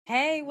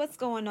Hey, what's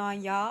going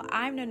on, y'all?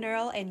 I'm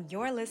Nanurl, and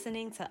you're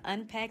listening to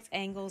Unpacked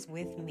Angles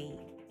with me.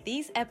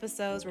 These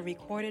episodes were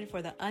recorded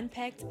for the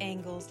Unpacked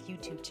Angles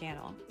YouTube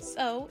channel,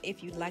 so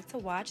if you'd like to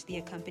watch the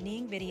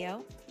accompanying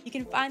video, you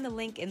can find the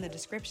link in the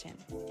description.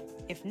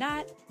 If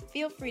not,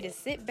 feel free to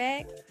sit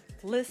back,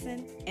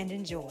 listen, and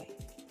enjoy.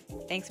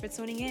 Thanks for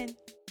tuning in.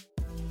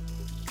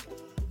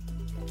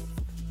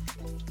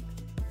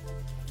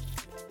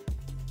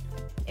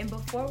 And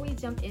before we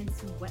jump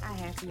into what I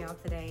have for y'all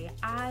today,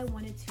 I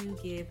wanted to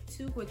give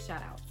two quick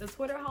shout outs. The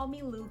Twitter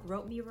homie Luke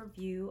wrote me a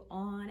review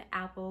on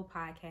Apple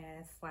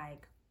Podcasts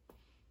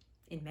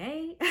in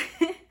May,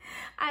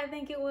 I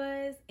think it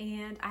was,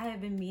 and I have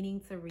been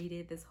meaning to read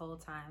it this whole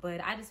time, but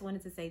I just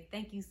wanted to say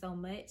thank you so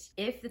much.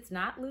 If it's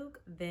not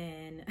Luke,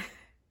 then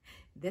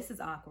this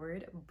is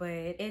awkward,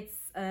 but it's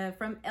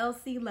from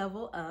LC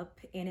Level Up,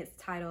 and it's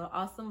titled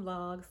Awesome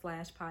Vlog /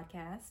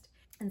 Podcast,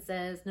 and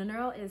says,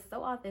 Nanurl is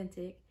so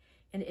authentic,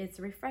 and it's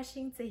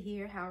refreshing to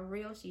hear how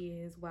real she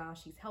is while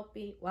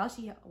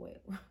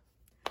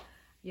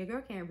your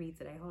girl can't read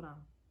today, hold on.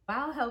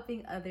 While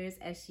helping others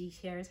as she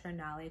shares her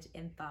knowledge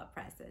and thought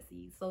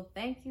processes. So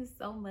thank you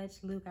so much,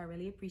 Luke. I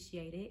really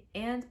appreciate it.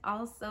 And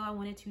also I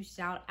wanted to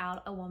shout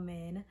out a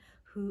woman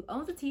who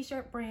owns a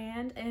t-shirt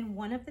brand and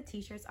one of the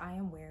t-shirts I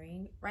am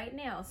wearing right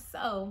now.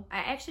 So I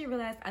actually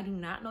realized I do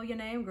not know your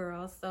name,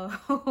 girl.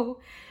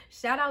 So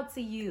shout out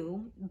to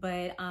you.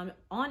 But on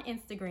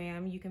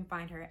Instagram, you can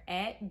find her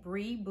at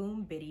Bree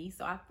Boom Biddy.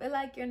 So I feel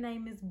like your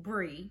name is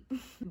Bree.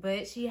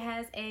 But she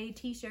has a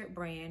t-shirt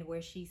brand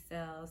where she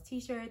sells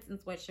t-shirts and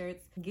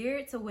sweatshirts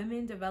geared to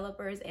women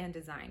developers and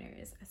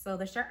designers. So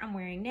the shirt I'm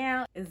wearing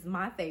now is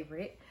my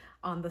favorite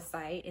on the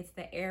site. It's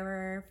the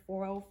Error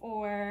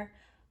 404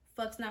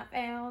 Fucks Not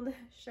Found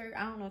shirt.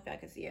 I don't know if y'all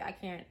can see it.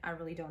 I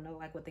really don't know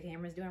like what the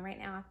camera's doing right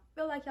now. I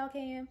feel like y'all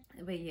can.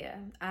 But yeah,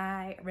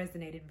 I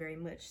resonated very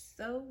much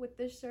so with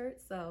this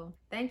shirt. So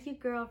thank you,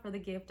 girl, for the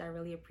gift. I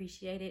really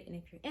appreciate it. And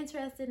if you're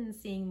interested in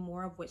seeing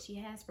more of what she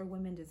has for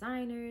women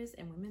designers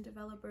and women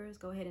developers,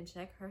 go ahead and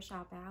check her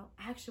shop out.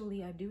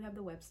 Actually, I do have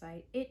the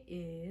website. It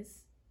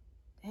is,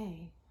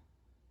 dang,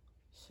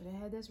 should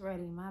have had this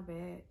ready, my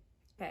bad.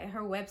 Okay,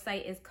 her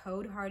website is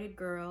Code Hearted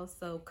Girl.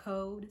 So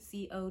code,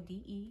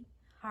 C-O-D-E,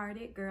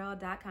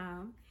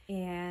 heartedgirl.com,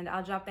 and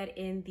I'll drop that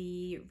in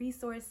the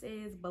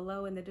resources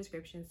below in the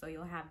description, so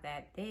you'll have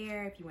that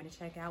there if you want to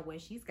check out what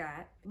she's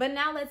got. But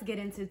now let's get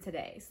into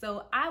today.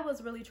 So I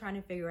was really trying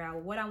to figure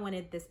out what I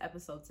wanted this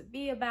episode to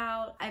be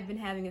about. I've been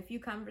having a few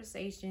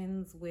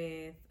conversations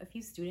with a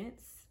few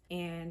students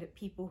and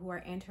people who are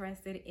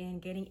interested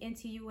in getting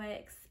into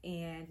UX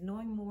and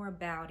knowing more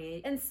about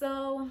it, and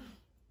so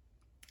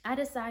I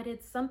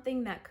decided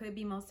something that could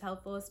be most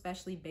helpful,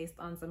 especially based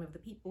on some of the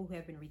people who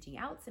have been reaching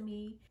out to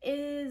me,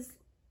 is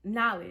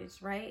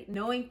knowledge, right?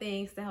 Knowing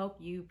things to help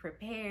you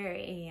prepare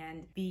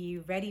and be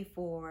ready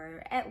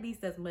for at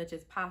least as much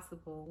as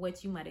possible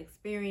what you might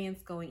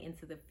experience going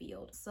into the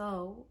field.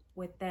 So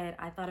with that,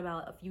 I thought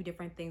about a few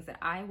different things that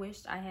I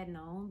wished I had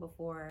known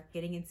before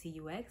getting into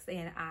UX,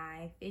 and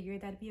I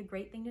figured that'd be a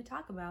great thing to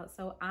talk about.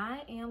 So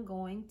I am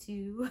going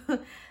to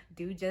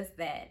do just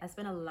that. I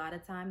spent a lot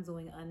of time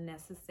doing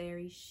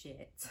unnecessary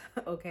shit,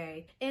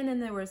 okay? And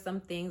then there were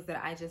some things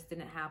that I just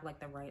didn't have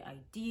like the right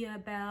idea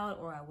about,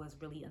 or I was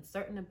really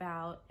uncertain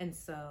about. And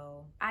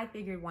so I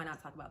figured, why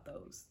not talk about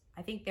those?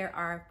 I think there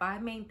are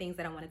 5 main things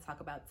that I want to talk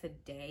about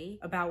today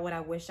about what I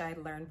wish I'd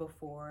learned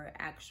before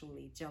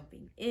actually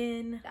jumping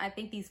in. I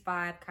think these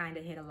 5 kind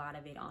of hit a lot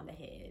of it on the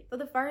head. So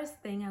the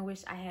first thing I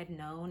wish I had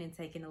known and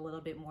taken a little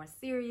bit more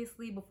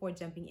seriously before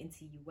jumping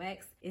into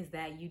UX is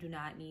that you do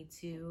not need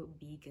to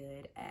be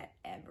good at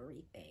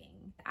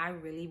everything. I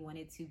really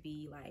wanted to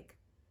be like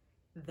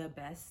the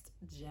best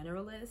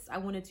generalist. I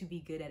wanted to be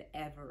good at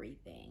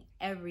everything,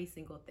 every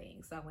single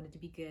thing. So I wanted to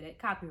be good at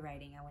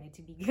copywriting. I wanted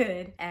to be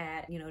good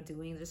at,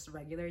 doing just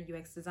regular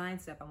UX design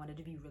stuff. I wanted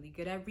to be really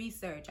good at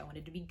research. I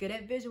wanted to be good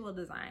at visual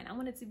design. I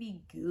wanted to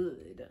be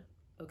good.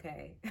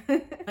 Okay.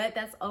 But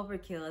that's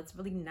overkill. It's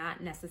really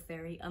not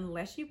necessary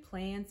unless you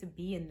plan to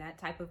be in that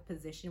type of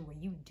position where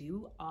you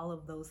do all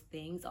of those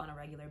things on a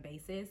regular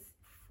basis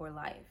for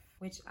life,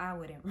 which I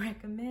wouldn't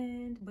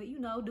recommend, but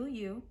do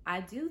you. I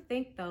do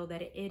think though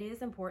that it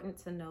is important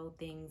to know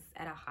things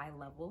at a high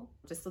level,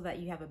 just so that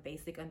you have a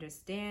basic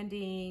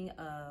understanding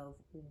of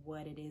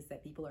what it is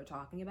that people are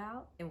talking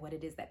about and what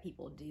it is that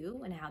people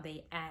do and how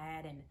they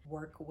add and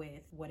work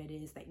with what it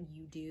is that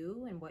you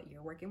do and what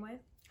you're working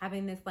with.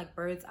 Having this like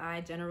bird's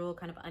eye general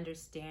kind of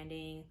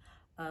understanding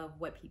of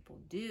what people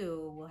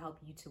do will help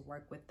you to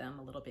work with them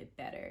a little bit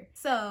better.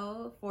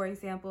 So, for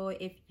example,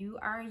 if you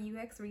are a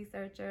UX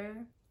researcher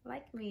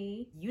like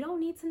me, you don't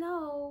need to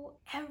know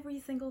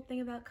every single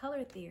thing about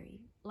color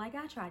theory like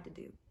I tried to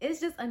do. It's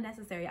just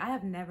unnecessary. I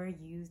have never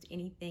used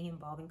anything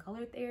involving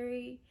color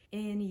theory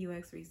in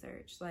UX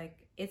research.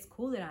 Like, it's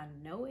cool that I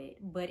know it,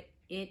 but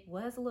it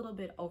was a little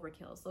bit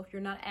overkill. So if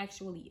you're not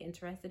actually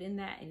interested in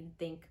that and you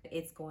think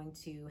it's going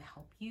to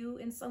help you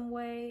in some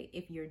way,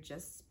 if you're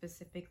just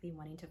specifically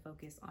wanting to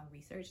focus on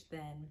research,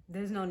 then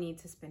there's no need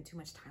to spend too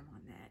much time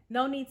on that.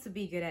 No need to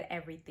be good at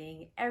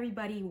everything.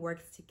 Everybody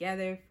works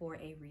together for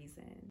a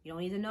reason. You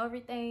don't need to know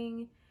everything.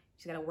 You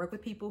just gotta work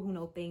with people who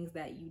know things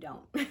that you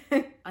don't.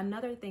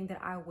 Another thing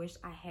that I wish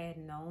I had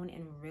known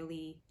and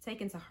really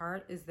taken to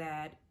heart is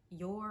that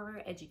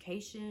your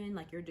education,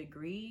 like your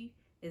degree,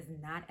 is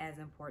not as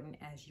important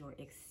as your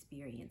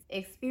experience.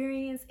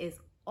 Experience is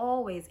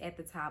always at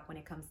the top when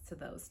it comes to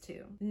those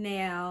two.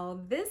 Now,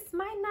 this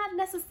might not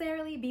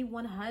necessarily be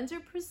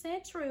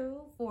 100%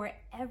 true for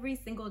every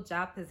single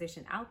job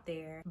position out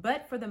there,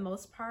 but for the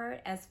most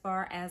part, as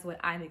far as what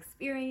I've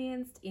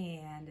experienced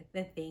and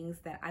the things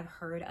that I've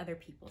heard other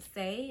people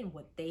say and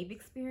what they've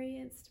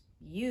experienced,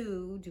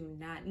 you do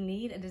not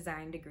need a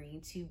design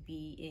degree to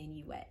be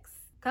in UX.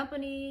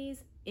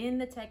 Companies in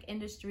the tech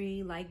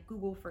industry, like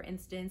Google, for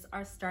instance,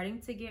 are starting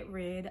to get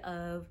rid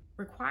of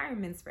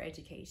requirements for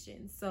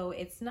education. So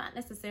it's not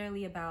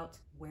necessarily about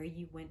where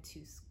you went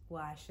to school.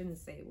 Well, I shouldn't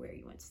say where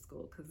you went to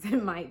school because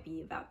it might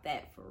be about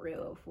that for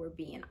real, if we're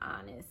being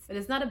honest. But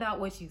it's not about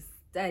what you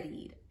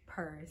studied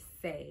per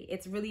se.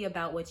 It's really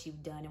about what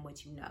you've done and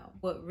what you know.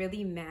 What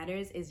really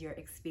matters is your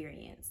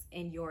experience,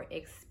 and your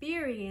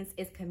experience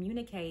is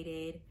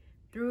communicated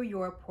through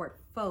your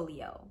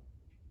portfolio,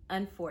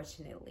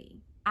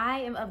 unfortunately.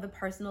 I am of the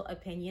personal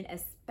opinion,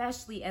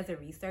 especially as a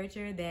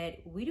researcher,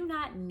 that we do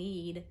not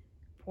need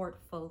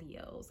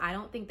portfolios. I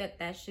don't think that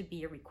that should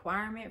be a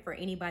requirement for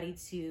anybody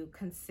to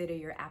consider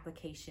your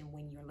application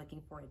when you're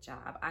looking for a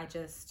job.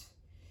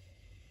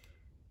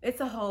 It's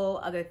a whole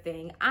other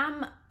thing.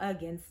 I'm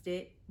against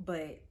it,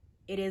 but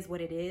it is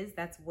what it is.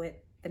 That's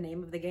what the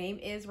name of the game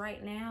is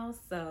right now.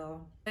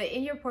 So, but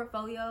in your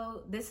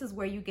portfolio, this is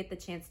where you get the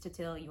chance to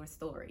tell your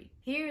story.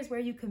 Here's where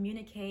you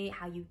communicate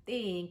how you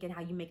think and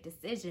how you make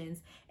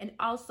decisions, and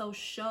also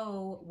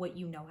show what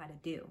you know how to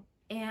do.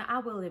 And I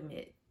will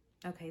admit,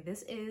 okay,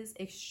 this is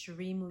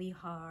extremely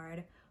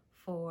hard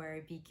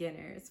for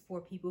beginners,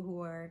 for people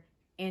who are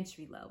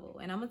entry level.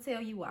 And I'm gonna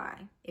tell you why.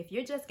 If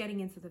you're just getting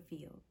into the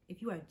field,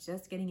 if you are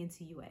just getting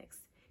into UX,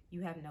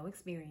 you have no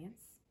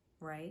experience,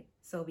 right?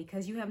 So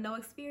because you have no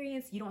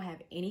experience, you don't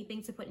have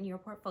anything to put in your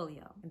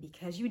portfolio. And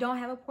because you don't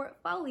have a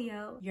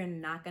portfolio, you're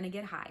not gonna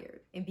get hired.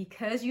 And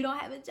because you don't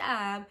have a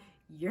job,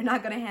 you're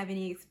not gonna have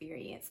any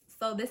experience.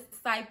 So this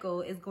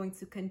cycle is going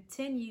to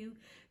continue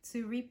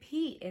to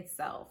repeat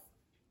itself.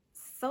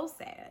 So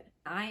sad.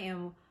 I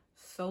am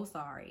so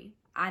sorry.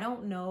 I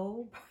don't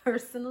know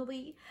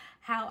personally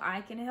how I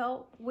can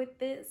help with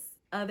this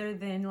other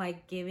than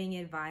like giving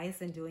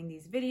advice and doing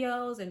these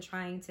videos and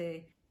trying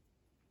to,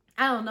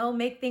 I don't know,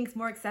 make things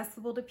more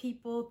accessible to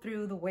people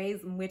through the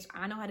ways in which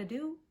I know how to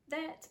do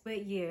that.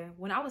 But yeah,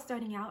 when I was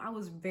starting out, I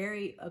was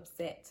very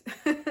upset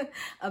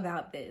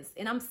about this,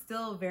 and I'm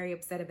still very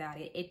upset about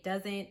it. It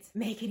doesn't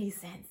make any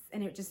sense,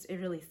 and it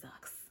really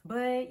sucks.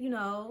 But, you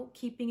know,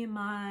 keeping in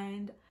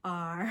mind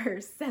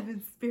our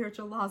 7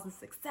 spiritual laws of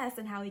success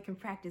and how we can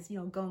practice, you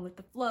know, going with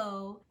the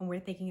flow, when we're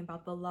thinking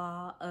about the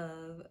law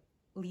of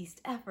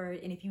least effort.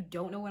 And if you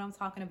don't know what I'm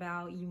talking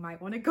about, you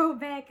might want to go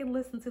back and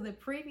listen to the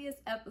previous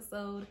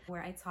episode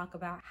where I talk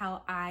about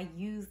how I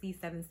use these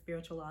 7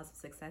 spiritual laws of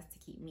success to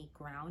keep me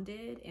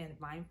grounded and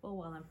mindful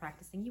while I'm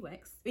practicing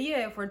UX. But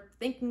yeah, if we're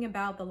thinking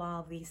about the law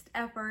of least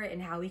effort and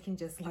how we can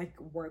just like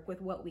work with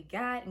what we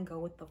got and go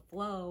with the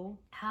flow,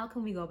 how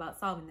can we go about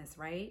solving this,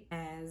 right?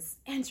 As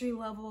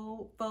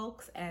entry-level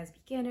folks, as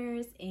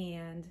beginners,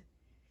 and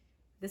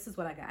this is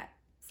what I got.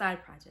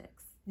 Side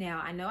projects.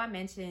 Now, I know I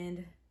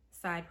mentioned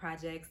side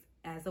projects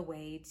as a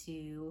way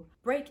to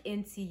break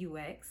into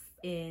UX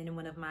in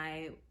one of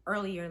my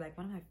earlier, like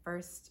one of my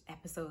first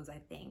episodes,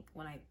 I think,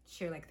 when I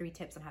share like 3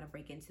 tips on how to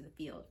break into the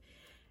field.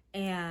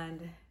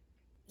 And,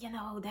 you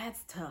know,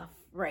 that's tough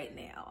right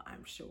now,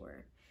 I'm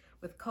sure.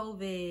 With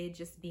COVID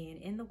just being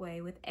in the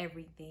way with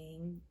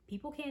everything,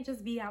 people can't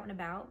just be out and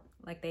about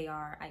like they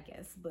are, I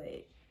guess,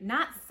 but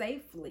not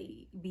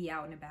safely be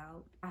out and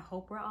about. I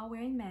hope we're all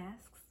wearing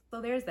masks.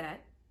 So there's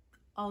that.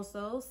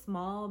 Also,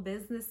 small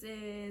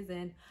businesses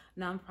and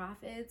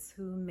nonprofits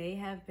who may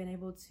have been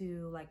able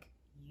to like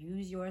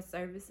use your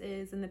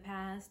services in the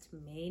past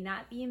may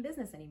not be in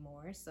business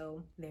anymore.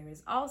 So there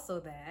is also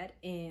that.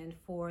 And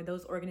for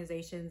those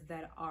organizations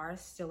that are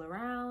still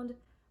around,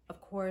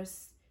 of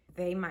course,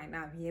 they might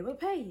not be able to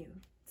pay you.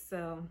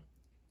 So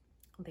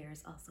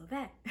there's also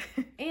that.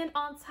 And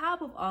on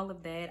top of all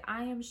of that,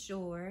 I am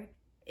sure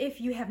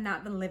if you have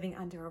not been living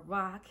under a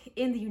rock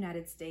in the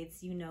United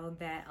States, you know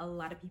that a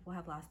lot of people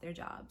have lost their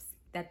jobs.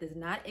 That does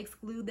not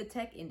exclude the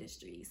tech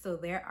industry. So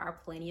there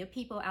are plenty of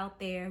people out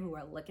there who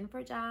are looking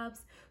for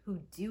jobs, who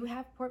do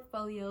have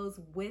portfolios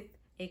with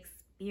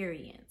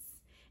experience.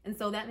 And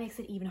so that makes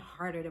it even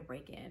harder to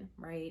break in,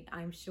 right?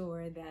 I'm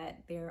sure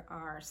that there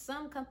are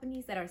some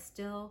companies that are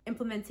still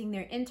implementing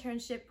their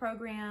internship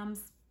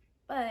programs,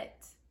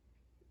 but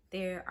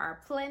there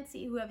are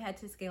plenty who have had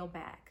to scale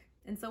back.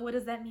 And so what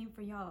does that mean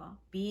for y'all?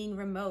 Being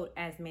remote,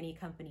 as many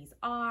companies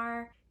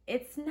are,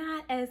 it's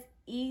not as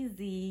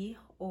easy,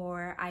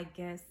 or I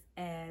guess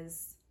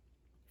as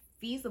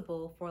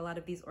feasible for a lot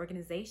of these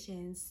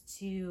organizations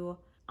to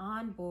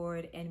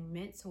onboard and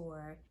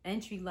mentor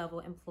entry-level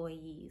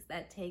employees.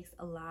 That takes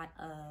a lot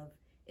of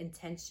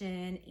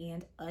intention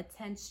and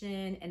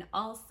attention, and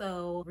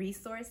also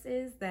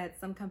resources that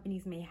some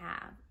companies may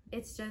have.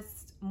 It's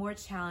just more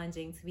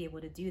challenging to be able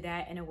to do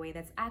that in a way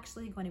that's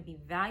actually going to be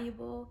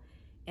valuable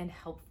and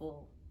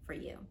helpful for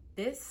you.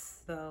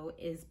 This, though,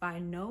 is by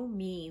no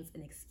means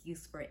an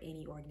excuse for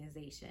any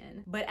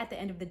organization. But at the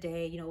end of the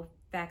day, you know,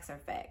 facts are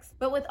facts.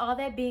 But with all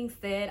that being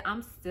said,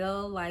 I'm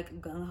still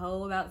like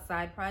gung-ho about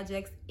side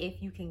projects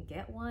if you can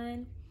get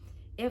one.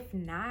 If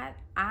not,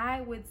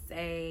 I would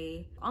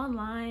say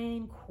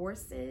online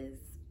courses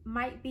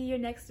might be your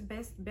next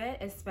best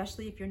bet,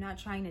 especially if you're not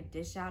trying to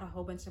dish out a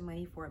whole bunch of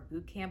money for a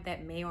boot camp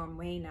that may or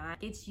may not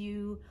get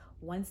you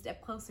one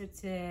step closer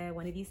to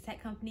one of these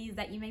tech companies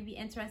that you may be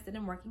interested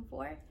in working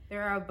for.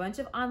 There are a bunch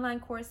of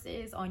online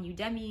courses on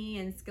Udemy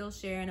and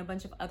Skillshare and a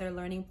bunch of other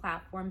learning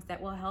platforms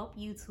that will help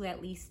you to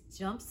at least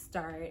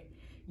jumpstart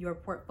your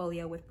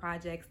portfolio with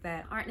projects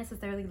that aren't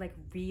necessarily like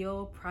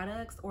real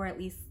products, or at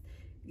least,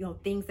 you know,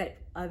 things that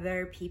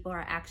other people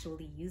are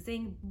actually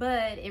using,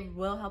 but it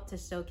will help to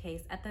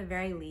showcase at the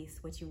very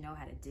least what you know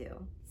how to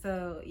do.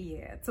 So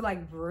yeah, to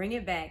like bring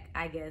it back,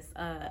 I guess,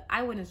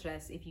 I wouldn't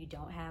stress if you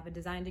don't have a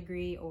design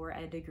degree or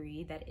a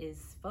degree that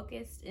is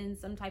focused in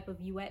some type of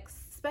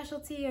UX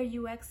specialty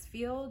or UX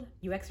field.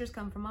 UXers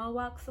come from all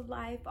walks of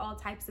life, all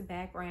types of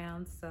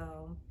backgrounds.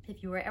 So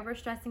if you were ever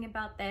stressing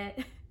about that,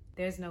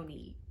 there's no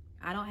need.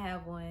 I don't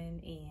have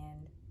one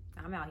and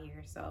I'm out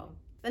here, so.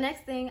 The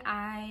next thing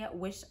I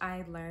wish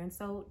I'd learned,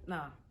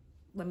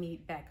 let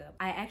me back up.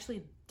 I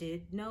actually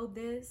did know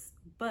this,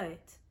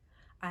 but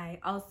I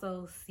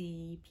also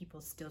see people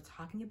still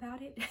talking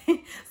about it.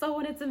 So I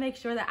wanted to make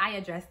sure that I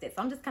addressed it.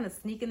 So I'm just kind of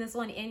sneaking this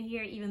one in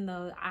here, even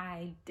though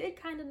I did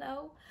kind of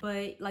know.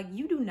 But like,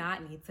 you do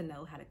not need to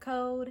know how to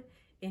code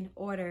in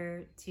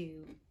order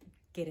to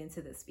get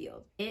into this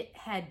field. It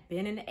had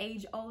been an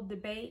age-old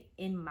debate.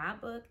 In my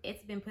book,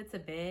 it's been put to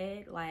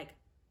bed. Like,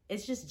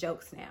 it's just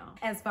jokes now,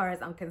 as far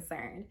as I'm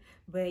concerned.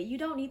 But you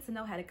don't need to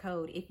know how to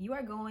code. If you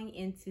are going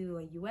into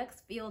a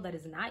UX field that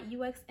is not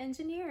UX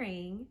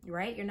engineering,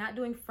 right? You're not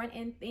doing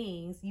front-end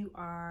things. You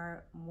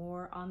are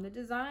more on the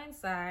design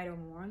side or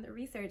more on the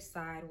research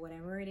side,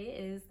 whatever it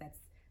is that's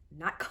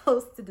not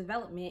close to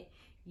development.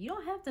 You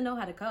don't have to know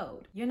how to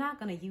code. You're not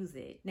gonna use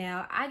it.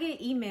 Now, I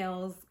get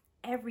emails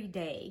every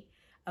day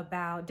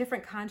about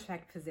different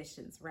contract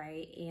positions,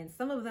 right? And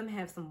some of them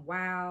have some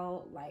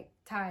wild like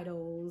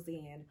titles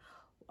and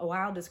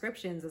wild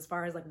descriptions as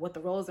far as like what the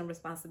roles and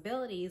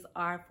responsibilities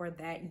are for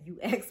that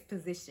UX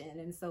position.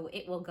 And so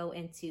it will go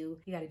into,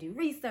 you got to do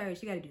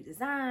research, you got to do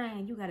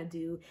design, you got to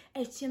do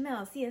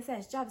HTML,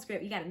 CSS,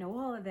 JavaScript, you got to know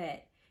all of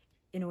that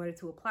in order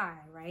to apply,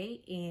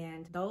 right?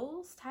 And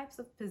those types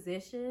of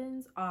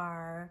positions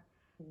are,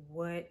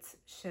 what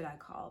should I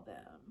call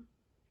them?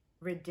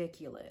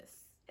 Ridiculous.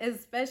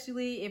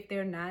 Especially if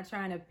they're not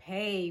trying to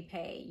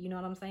pay, you know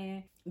what I'm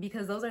saying?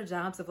 Because those are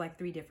jobs of like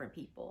 3 different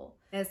people.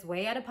 That's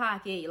way out of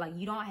pocket. Like,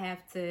 you don't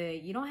have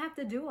to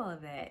do all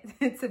of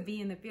that to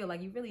be in the field.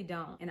 Like, you really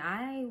don't. And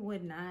I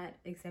would not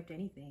accept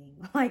anything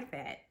like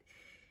that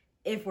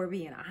if we're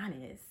being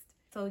honest.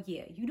 So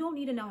yeah, you don't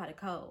need to know how to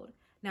code.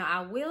 Now,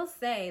 I will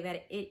say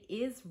that it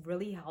is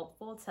really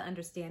helpful to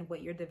understand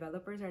what your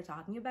developers are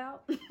talking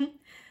about.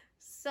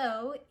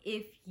 So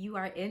if you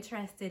are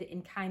interested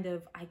in kind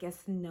of, I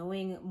guess,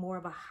 knowing more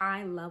of a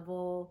high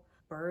level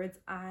bird's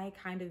eye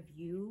kind of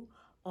view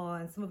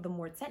on some of the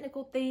more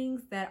technical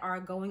things that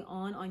are going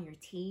on your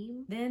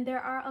team, then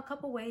there are a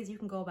couple ways you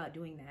can go about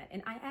doing that.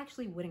 And I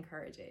actually would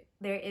encourage it.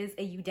 There is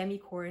a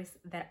Udemy course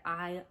that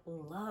I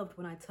loved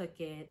when I took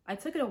it. I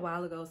took it a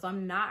while ago, so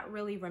I'm not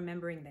really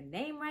remembering the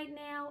name right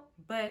now,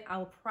 but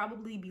I'll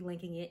probably be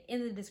linking it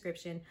in the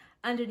description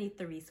underneath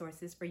the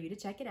resources for you to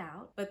check it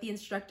out. But the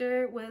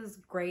instructor was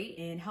great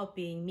in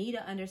helping me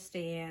to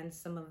understand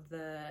some of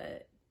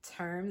the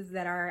terms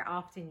that are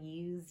often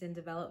used in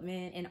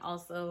development, and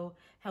also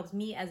helps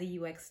me as a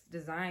UX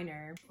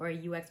designer or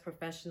a UX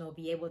professional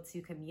be able to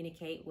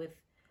communicate with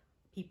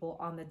people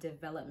on the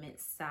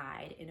development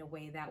side in a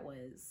way that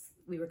was,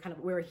 we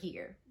were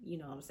here, you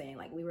know what I'm saying?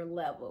 Like, we were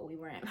level. We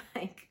weren't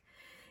like,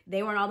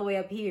 they weren't all the way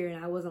up here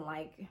and I wasn't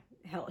like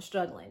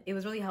struggling. It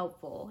was really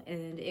helpful,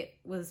 and it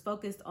was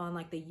focused on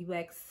like the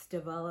UX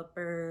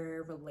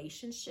developer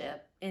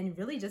relationship and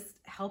really just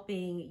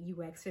helping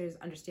UXers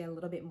understand a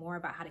little bit more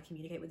about how to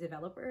communicate with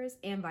developers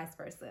and vice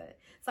versa.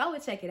 So I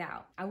would check it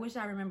out. I wish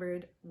I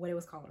remembered what it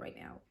was called right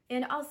now.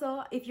 And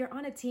also, if you're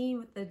on a team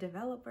with the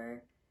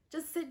developer,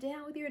 just sit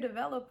down with your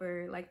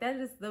developer. Like, that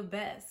is the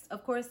best.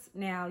 Of course,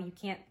 now you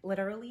can't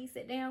literally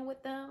sit down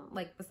with them,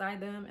 like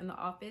beside them in the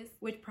office,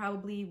 which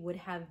probably would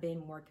have been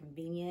more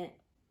convenient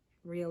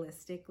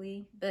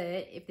realistically.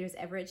 But if there's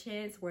ever a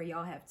chance where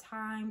y'all have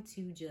time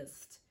to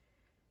just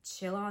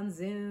chill on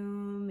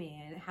Zoom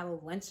and have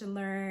a lunch and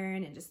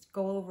learn and just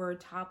go over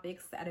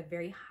topics at a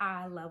very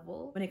high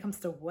level when it comes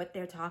to what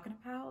they're talking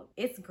about.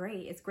 It's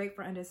great. It's great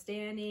for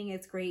understanding.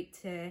 It's great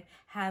to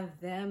have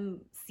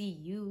them see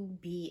you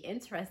be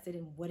interested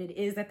in what it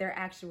is that they're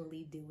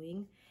actually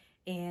doing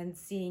and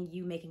seeing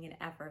you making an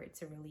effort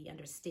to really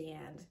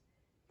understand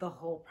the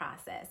whole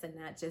process and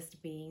not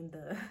just being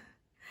the,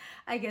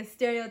 I guess,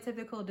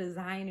 stereotypical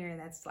designer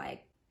that's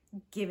like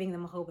giving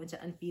them a whole bunch of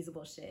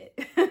unfeasible shit.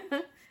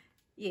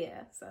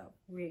 Yeah, so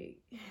we're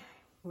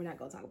not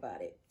gonna talk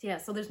about it. Yeah,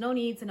 so there's no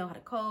need to know how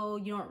to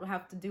code. You don't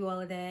have to do all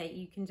of that.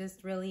 You can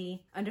just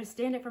really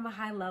understand it from a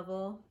high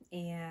level.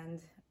 And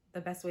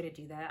the best way to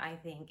do that, I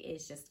think,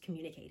 is just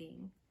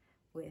communicating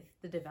with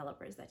the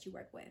developers that you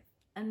work with.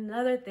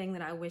 Another thing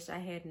that I wish I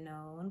had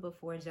known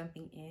before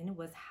jumping in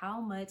was how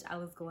much I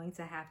was going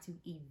to have to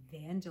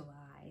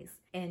evangelize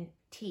and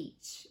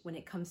teach when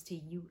it comes to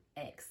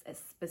UX,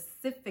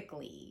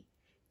 specifically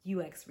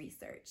UX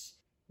research.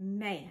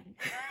 Man,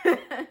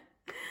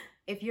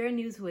 if you're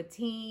new to a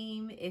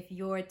team, if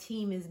your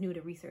team is new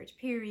to research,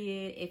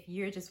 period, if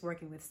you're just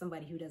working with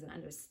somebody who doesn't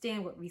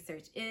understand what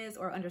research is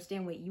or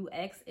understand what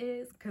UX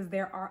is, because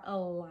there are a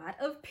lot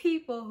of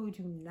people who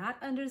do not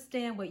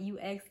understand what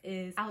UX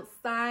is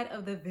outside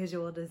of the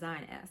visual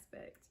design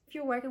aspect. If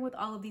you're working with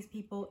all of these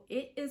people,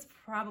 it is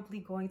probably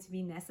going to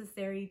be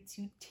necessary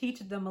to teach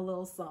them a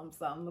little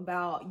something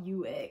about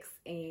UX,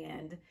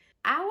 and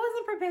I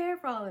wasn't prepared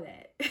for all of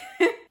that.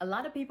 A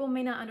lot of people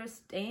may not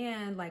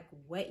understand like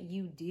what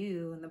you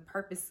do and the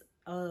purpose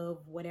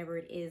of whatever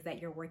it is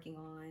that you're working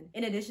on,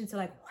 in addition to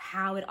like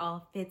how it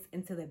all fits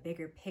into the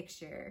bigger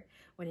picture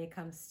when it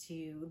comes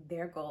to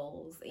their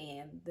goals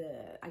and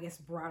the, I guess,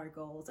 broader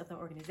goals of the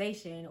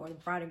organization or the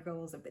broader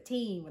goals of the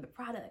team or the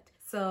product.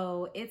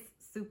 So it's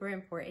super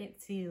important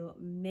to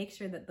make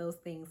sure that those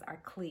things are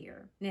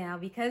clear. Now,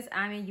 because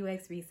I'm in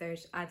UX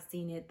research, I've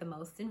seen it the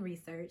most in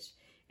research.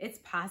 It's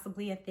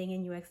possibly a thing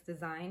in UX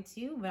design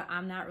too, but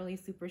I'm not really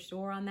super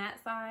sure on that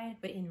side.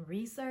 But in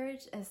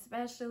research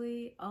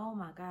especially, oh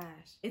my gosh,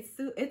 it's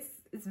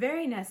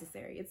very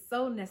necessary. It's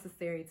so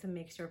necessary to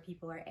make sure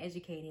people are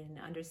educated and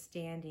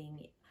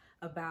understanding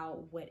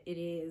about what it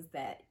is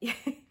that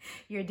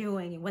you're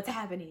doing and what's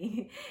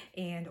happening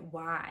and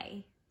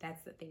why.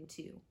 That's the thing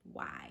too,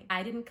 why.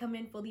 I didn't come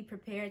in fully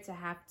prepared to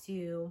have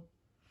to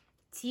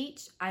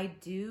teach. I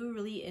do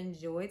really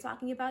enjoy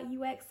talking about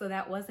UX, so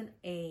that wasn't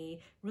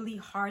a really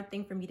hard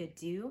thing for me to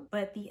do,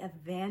 but the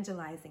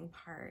evangelizing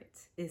part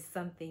is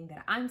something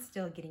that I'm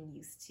still getting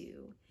used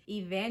to.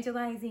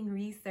 Evangelizing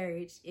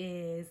research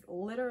is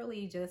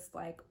literally just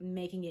like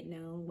making it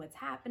known what's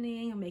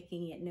happening,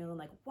 making it known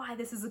like why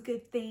this is a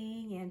good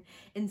thing, and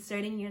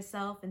inserting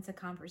yourself into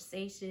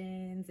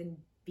conversations and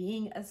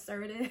being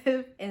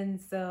assertive. And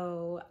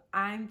so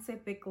I'm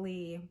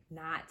typically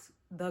not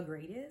the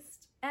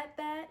greatest at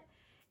that,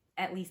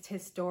 at least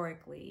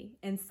historically.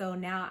 And so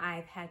now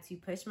I've had to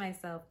push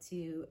myself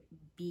to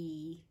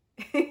be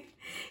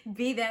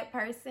that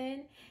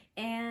person.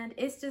 And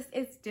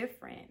it's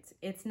different.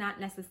 It's not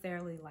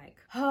necessarily like,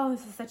 oh,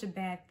 this is such a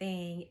bad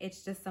thing.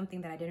 It's just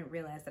something that I didn't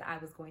realize that I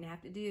was going to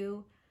have to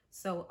do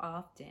so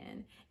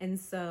often. And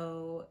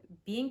so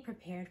being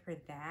prepared for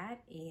that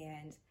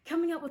and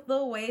coming up with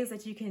little ways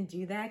that you can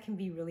do that can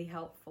be really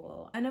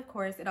helpful. And of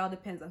course, it all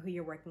depends on who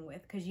you're working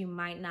with, because you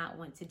might not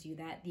want to do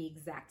that the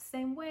exact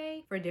same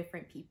way for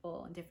different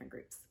people and different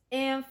groups.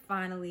 And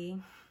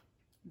finally,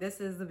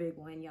 this is the big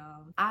one,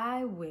 y'all.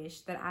 I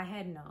wish that I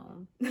had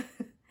known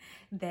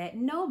that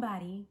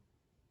nobody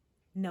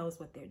knows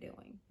what they're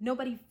doing.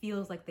 Nobody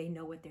feels like they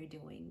know what they're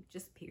doing,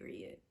 just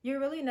period. You're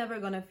really never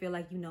gonna feel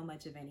like you know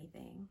much of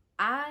anything.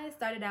 I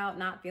started out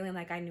not feeling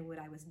like I knew what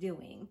I was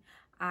doing.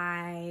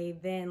 I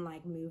then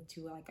like moved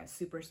to like a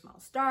super small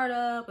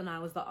startup and I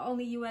was the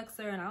only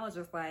UXer, and I was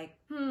just like,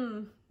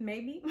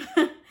 maybe,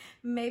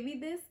 maybe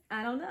this,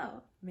 I don't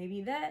know,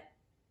 maybe that,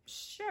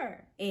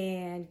 sure.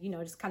 And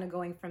just kind of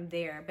going from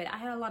there. But I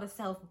had a lot of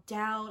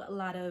self-doubt, a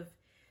lot of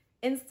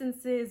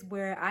instances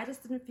where I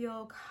just didn't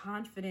feel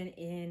confident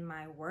in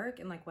my work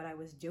and like what I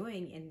was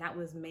doing. And that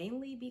was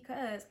mainly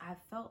because I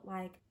felt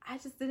like I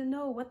just didn't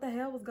know what the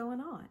hell was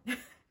going on.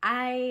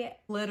 I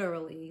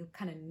literally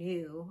kind of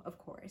knew, of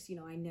course,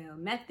 I know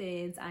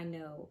methods, I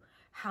know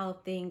how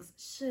things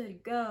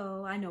should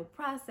go, I know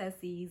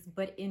processes,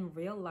 but in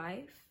real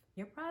life,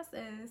 your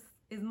process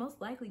is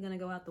most likely going to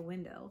go out the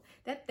window.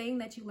 That thing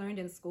that you learned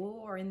in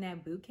school or in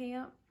that boot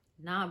camp,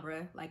 nah,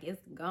 bruh, like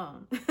it's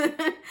gone.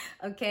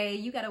 Okay,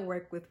 you got to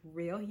work with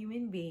real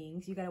human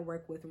beings. You got to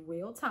work with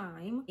real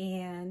time,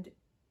 and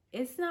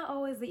it's not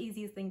always the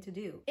easiest thing to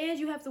do. And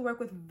you have to work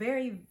with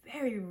very,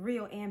 very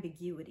real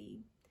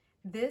ambiguity.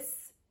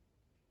 This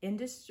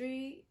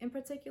industry in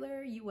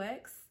particular,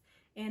 UX,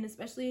 and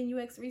especially in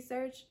UX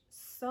research,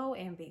 so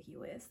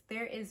ambiguous.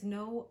 There is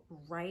no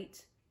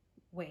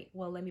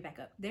let me back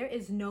up. There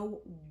is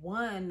no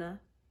one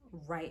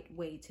right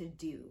way to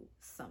do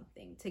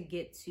something, to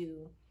get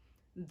to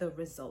the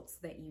results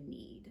that you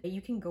need.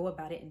 You can go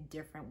about it in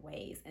different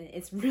ways, and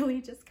it's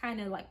really just kind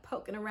of like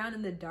poking around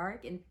in the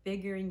dark and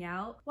figuring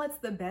out what's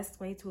the best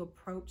way to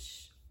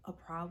approach a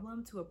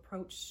problem, to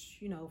approach,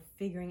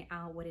 figuring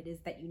out what it is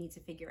that you need to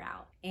figure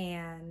out.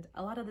 And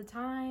a lot of the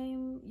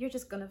time, you're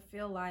just gonna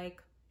feel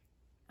like,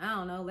 I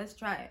don't know, let's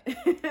try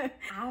it.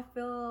 I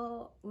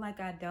feel like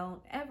I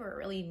don't ever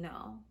really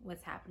know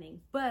what's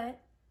happening,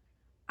 but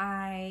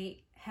I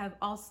have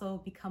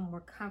also become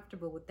more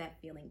comfortable with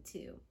that feeling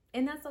too.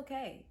 And that's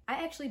okay.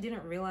 I actually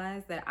didn't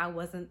realize that I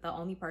wasn't the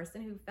only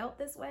person who felt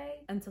this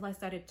way until I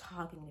started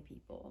talking to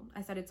people.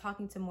 I started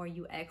talking to more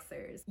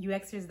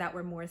UXers that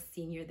were more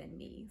senior than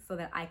me, so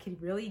that I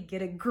could really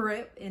get a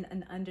grip and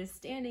an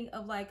understanding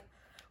of like,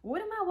 what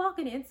am I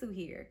walking into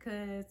here?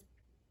 Because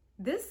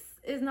this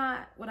is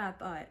not what I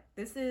thought.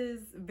 This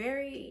is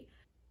very,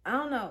 I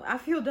don't know, I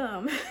feel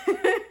dumb.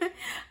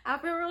 I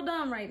feel real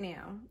dumb right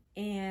now.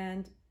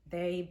 And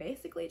they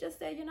basically just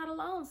said, you're not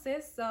alone,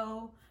 sis.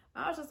 So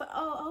I was just like,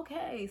 oh,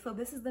 okay. So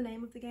this is the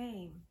name of the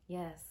game.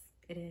 Yes,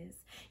 it is.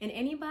 And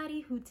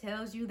anybody who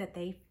tells you that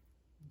they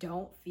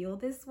don't feel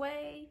this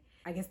way,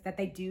 I guess that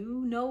they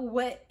do know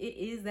what it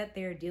is that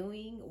they're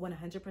doing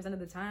 100% of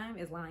the time,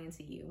 is lying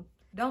to you.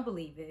 Don't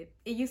believe it.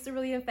 It used to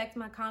really affect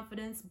my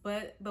confidence,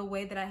 but the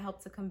way that I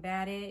helped to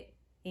combat it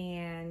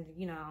and,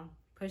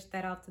 push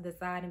that off to the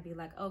side and be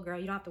like, oh girl,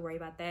 you don't have to worry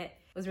about that,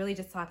 was really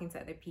just talking to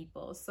other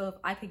people. So if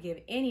I could give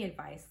any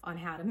advice on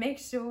how to make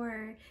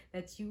sure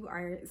that you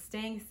are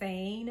staying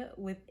sane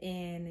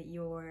within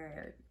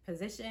your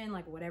position,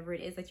 like whatever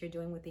it is that you're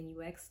doing within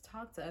UX,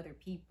 talk to other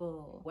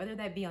people, whether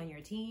that be on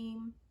your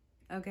team,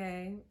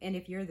 okay? And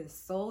if you're the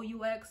sole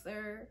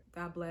UXer,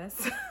 God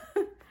bless.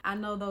 I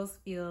know those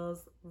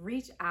feels.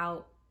 Reach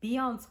out, be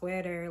on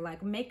Twitter,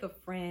 like make a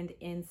friend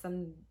in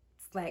some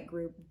Slack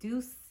group,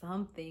 do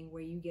something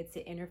where you get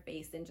to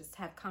interface and just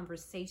have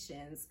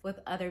conversations with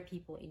other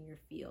people in your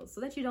field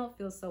so that you don't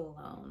feel so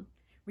alone.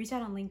 Reach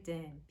out on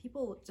LinkedIn.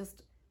 People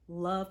just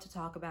love to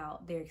talk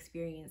about their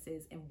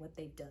experiences and what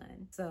they've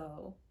done.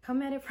 So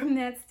come at it from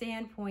that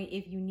standpoint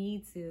if you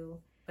need to,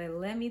 but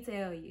let me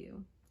tell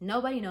you,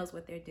 nobody knows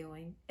what they're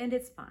doing, and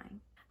it's fine.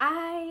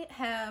 I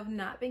have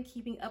not been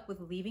keeping up with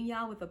leaving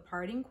y'all with a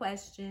parting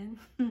question.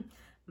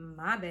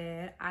 My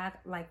bad. I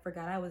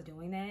forgot I was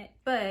doing that.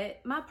 But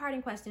my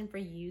parting question for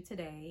you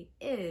today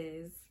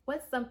is,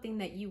 what's something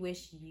that you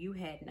wish you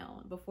had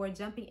known before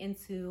jumping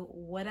into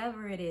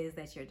whatever it is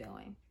that you're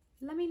doing?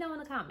 Let me know in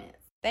the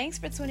comments. Thanks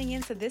for tuning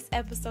in to this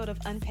episode of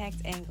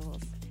Unpacked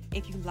Angles.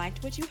 If you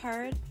liked what you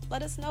heard,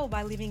 let us know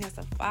by leaving us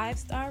a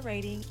 5-star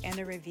rating and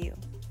a review.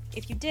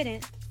 If you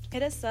didn't,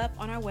 hit us up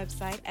on our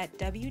website at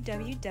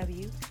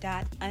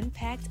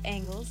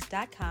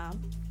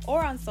www.unpackedangles.com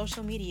or on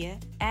social media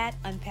at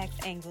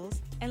UnpackedAngles,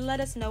 and let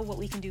us know what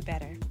we can do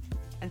better.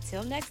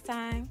 Until next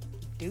time,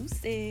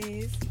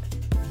 deuces.